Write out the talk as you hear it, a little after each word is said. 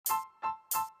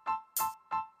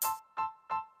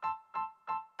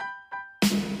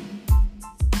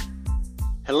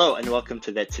Hello and welcome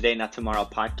to the Today Not Tomorrow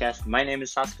podcast. My name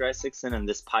is Oscar Isaacson and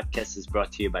this podcast is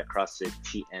brought to you by CrossFit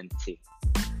TNT.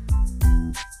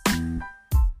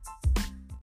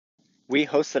 We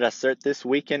hosted a cert this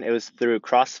weekend. It was through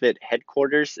CrossFit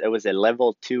headquarters. It was a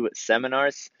level 2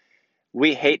 seminars.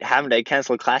 We hate having to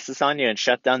cancel classes on you and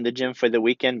shut down the gym for the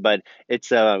weekend, but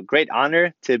it's a great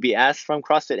honor to be asked from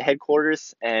CrossFit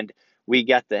headquarters, and we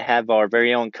got to have our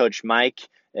very own coach Mike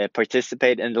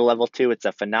participate in the level 2. It's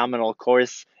a phenomenal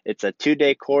course. It's a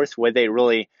 2-day course where they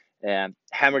really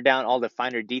hammer down all the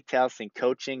finer details in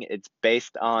coaching. It's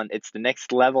the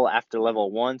next level after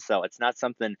level 1, so it's not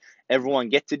something everyone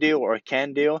get to do or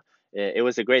can do. It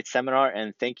was a great seminar,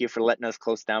 and thank you for letting us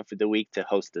close down for the week to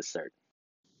host this cert.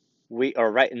 We are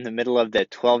right in the middle of the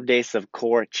 12 Days of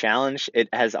Core Challenge. It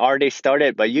has already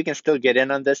started, but you can still get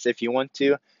in on this if you want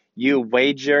to. You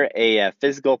wager a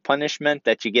physical punishment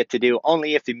that you get to do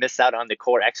only if you miss out on the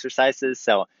core exercises.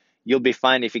 So you'll be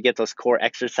fine if you get those core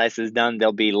exercises done.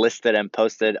 They'll be listed and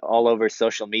posted all over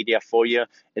social media for you.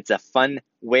 It's a fun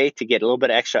way to get a little bit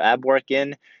of extra ab work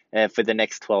in for the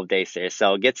next 12 days here.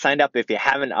 So get signed up if you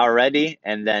haven't already,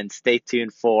 and then stay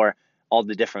tuned for all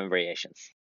the different variations.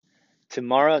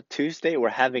 Tomorrow, Tuesday, we're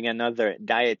having another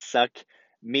Diet Suck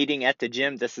meeting at the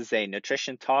gym. This is a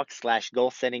nutrition talk /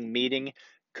 goal setting meeting.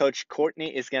 Coach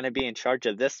Courtney is going to be in charge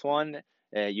of this one.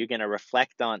 You're going to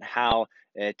reflect on how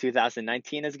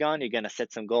 2019 has gone. You're going to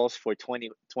set some goals for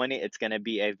 2020. It's going to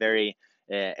be a very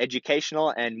educational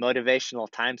and motivational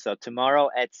time. So tomorrow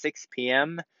at 6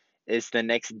 p.m. is the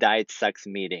next Diet Sucks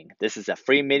meeting. This is a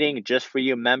free meeting just for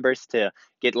you members to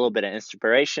get a little bit of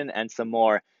inspiration and some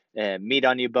more meat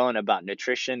on your bone about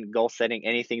nutrition, goal setting,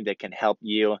 anything that can help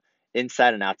you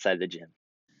inside and outside the gym.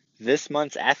 This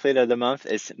month's Athlete of the Month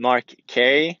is Mark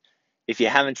Carey. If you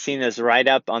haven't seen his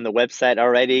write-up on the website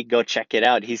already, go check it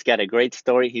out. He's got a great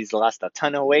story. He's lost a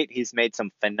ton of weight. He's made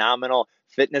some phenomenal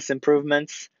fitness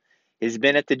improvements. He's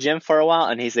been at the gym for a while,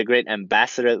 and he's a great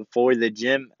ambassador for the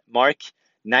gym. Mark,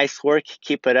 nice work.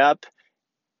 Keep it up.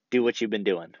 Do what you've been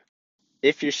doing.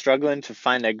 If you're struggling to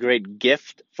find a great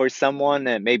gift for someone,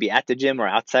 maybe at the gym or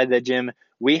outside the gym,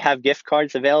 we have gift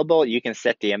cards available. You can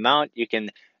set the amount. You can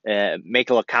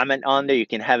make a little comment on there. You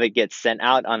can have it get sent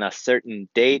out on a certain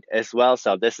date as well.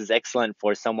 So this is excellent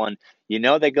for someone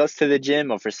that goes to the gym,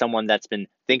 or for someone that's been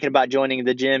thinking about joining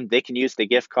the gym. They can use the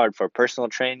gift card for personal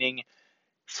training,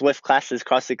 Swift classes,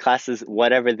 CrossFit classes,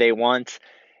 whatever they want.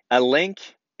 A link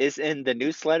is in the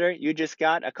newsletter you just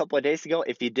got a couple of days ago.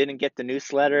 If you didn't get the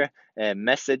newsletter,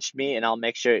 message me and I'll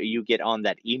make sure you get on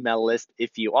that email list.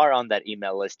 If you are on that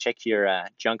email list, check your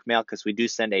junk mail, because we do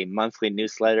send a monthly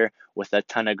newsletter with a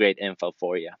ton of great info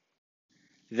for you.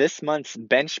 This month's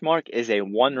benchmark is a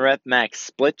 1 rep max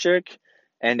split jerk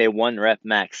and a 1 rep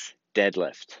max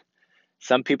deadlift.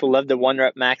 Some people love the 1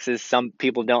 rep maxes, some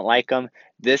people don't like them.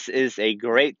 This is a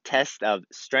great test of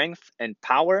strength and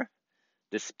power.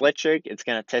 The split jerk, it's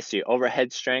going to test your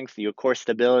overhead strength, your core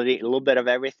stability, a little bit of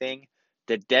everything.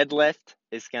 The deadlift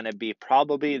is going to be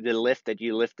probably the lift that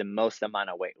you lift the most amount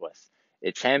of weight with.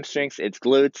 It's hamstrings, it's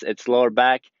glutes, it's lower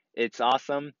back. It's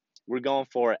awesome. We're going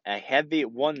for a heavy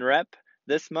 1 rep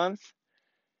this month.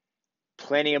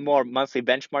 Plenty of more monthly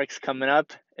benchmarks coming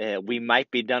up. We might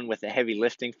be done with the heavy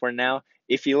lifting for now.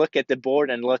 If you look at the board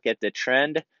and look at the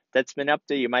trend that's been up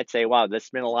there, you might say, wow, there's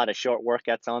been a lot of short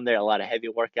workouts on there, a lot of heavy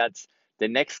workouts. The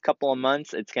next couple of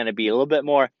months, it's going to be a little bit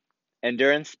more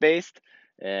endurance-based.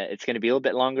 It's going to be a little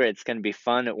bit longer. It's going to be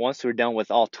fun. Once we're done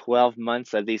with all 12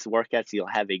 months of these workouts, you'll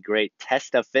have a great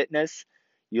test of fitness.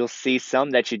 You'll see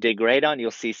some that you did great on.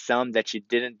 You'll see some that you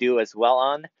didn't do as well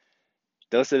on.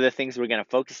 Those are the things we're going to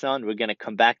focus on. We're going to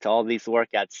come back to all these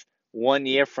workouts 1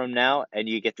 year from now, and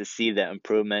you get to see the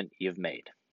improvement you've made.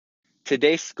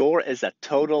 Today's score is a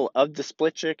total of the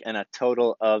split jerk and a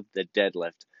total of the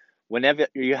deadlift. Whenever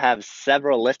you have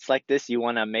several lifts like this, you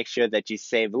want to make sure that you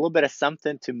save a little bit of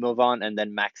something to move on and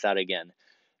then max out again.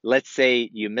 Let's say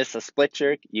you miss a split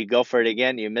jerk, you go for it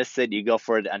again, you miss it, you go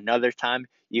for it another time.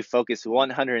 You focus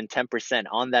 110%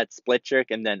 on that split jerk,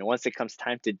 and then once it comes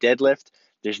time to deadlift,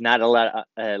 there's not a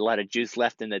lot of juice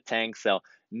left in the tank. So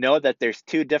know that there's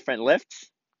 2 different lifts.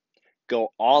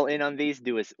 Go all in on these.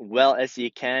 Do as well as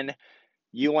you can.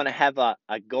 You want to have a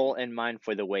goal in mind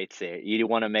for the weights here. You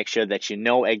want to make sure that you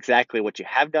know exactly what you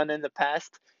have done in the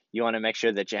past. You want to make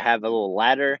sure that you have a little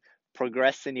ladder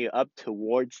progressing you up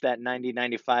towards that 90,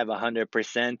 95,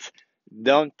 100%.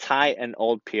 Don't tie an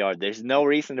old PR. There's no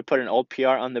reason to put an old PR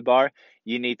on the bar.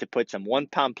 You need to put some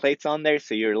 1-pound plates on there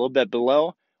so you're a little bit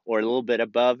below or a little bit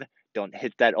above. Don't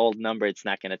hit that old number. It's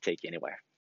not going to take you anywhere.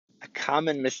 A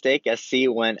common mistake I see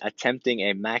when attempting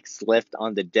a max lift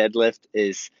on the deadlift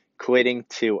is quitting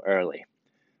too early.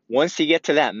 Once you get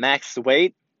to that max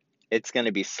weight, it's going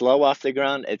to be slow off the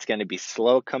ground. It's going to be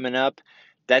slow coming up.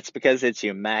 That's because it's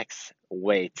your max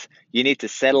weight. You need to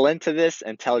settle into this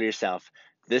and tell yourself,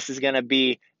 this is going to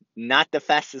be not the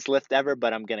fastest lift ever,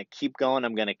 but I'm going to keep going.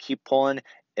 I'm going to keep pulling.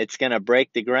 It's going to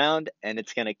break the ground and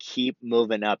it's going to keep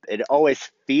moving up. It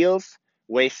always feels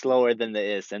way slower than it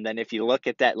is. And then if you look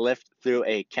at that lift through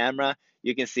a camera,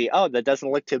 you can see, oh, that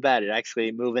doesn't look too bad. It's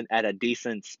actually moving at a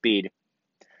decent speed.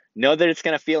 Know that it's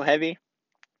going to feel heavy.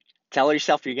 Tell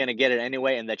yourself you're going to get it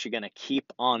anyway and that you're going to keep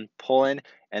on pulling,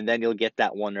 and then you'll get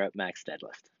that 1 rep max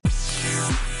deadlift.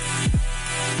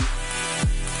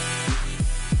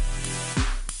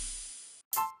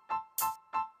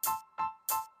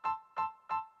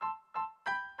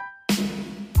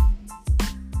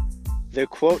 The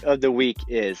quote of the week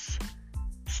is,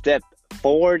 step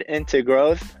forward into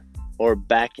growth or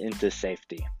back into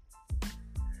safety.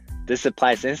 This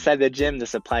applies inside the gym.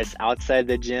 This applies outside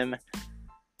the gym.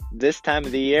 This time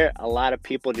of the year, a lot of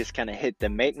people just kind of hit the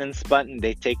maintenance button.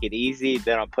 They take it easy.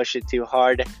 They don't push it too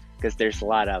hard because there's a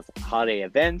lot of holiday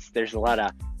events. There's a lot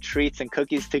of treats and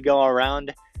cookies to go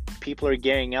around. People are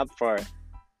gearing up for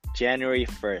January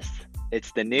 1st.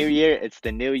 It's the new year. It's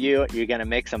the new you. You're going to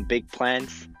make some big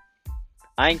plans.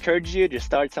 I encourage you to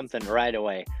start something right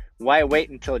away. Why wait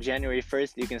until January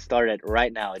 1st? You can start it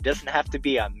right now. It doesn't have to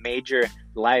be a major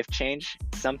life change.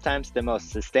 Sometimes the most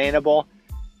sustainable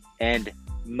and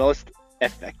most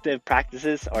effective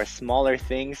practices are smaller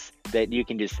things that you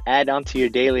can just add onto your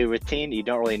daily routine. You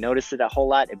don't really notice it a whole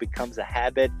lot. It becomes a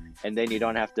habit, and then you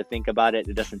don't have to think about it.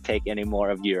 It doesn't take any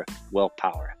more of your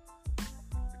willpower.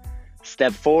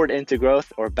 Step forward into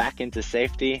growth or back into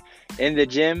safety. In the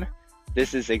gym,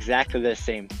 this is exactly the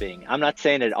same thing. I'm not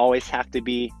saying it always have to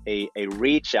be a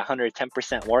reach,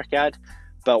 110% workout,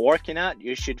 but working out,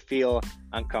 you should feel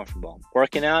uncomfortable.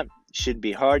 Working out should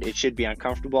be hard. It should be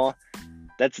uncomfortable.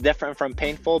 That's different from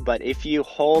painful, but if you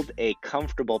hold a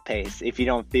comfortable pace, if you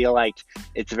don't feel like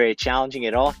it's very challenging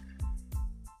at all,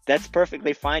 that's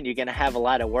perfectly fine. You're going to have a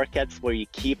lot of workouts where you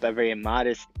keep a very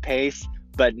modest pace,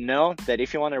 but know that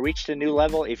if you want to reach the new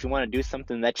level, if you want to do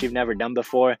something that you've never done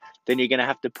before, then you're going to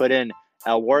have to put in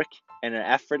a work and an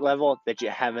effort level that you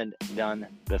haven't done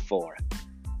before.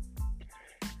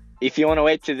 If you want to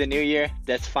wait to the new year,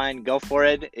 that's fine. Go for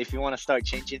it. If you want to start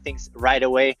changing things right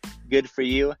away, good for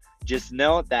you. Just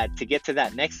know that to get to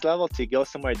that next level, to go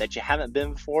somewhere that you haven't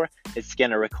been before, it's going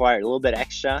to require a little bit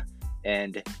extra,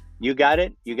 and you got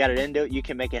it. You got it into it. You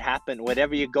can make it happen.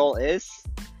 Whatever your goal is,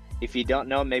 if you don't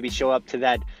know, maybe show up to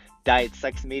that Diet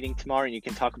Sucks meeting tomorrow and you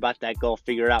can talk about that goal,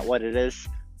 figure out what it is,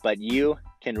 but you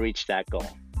can reach that goal.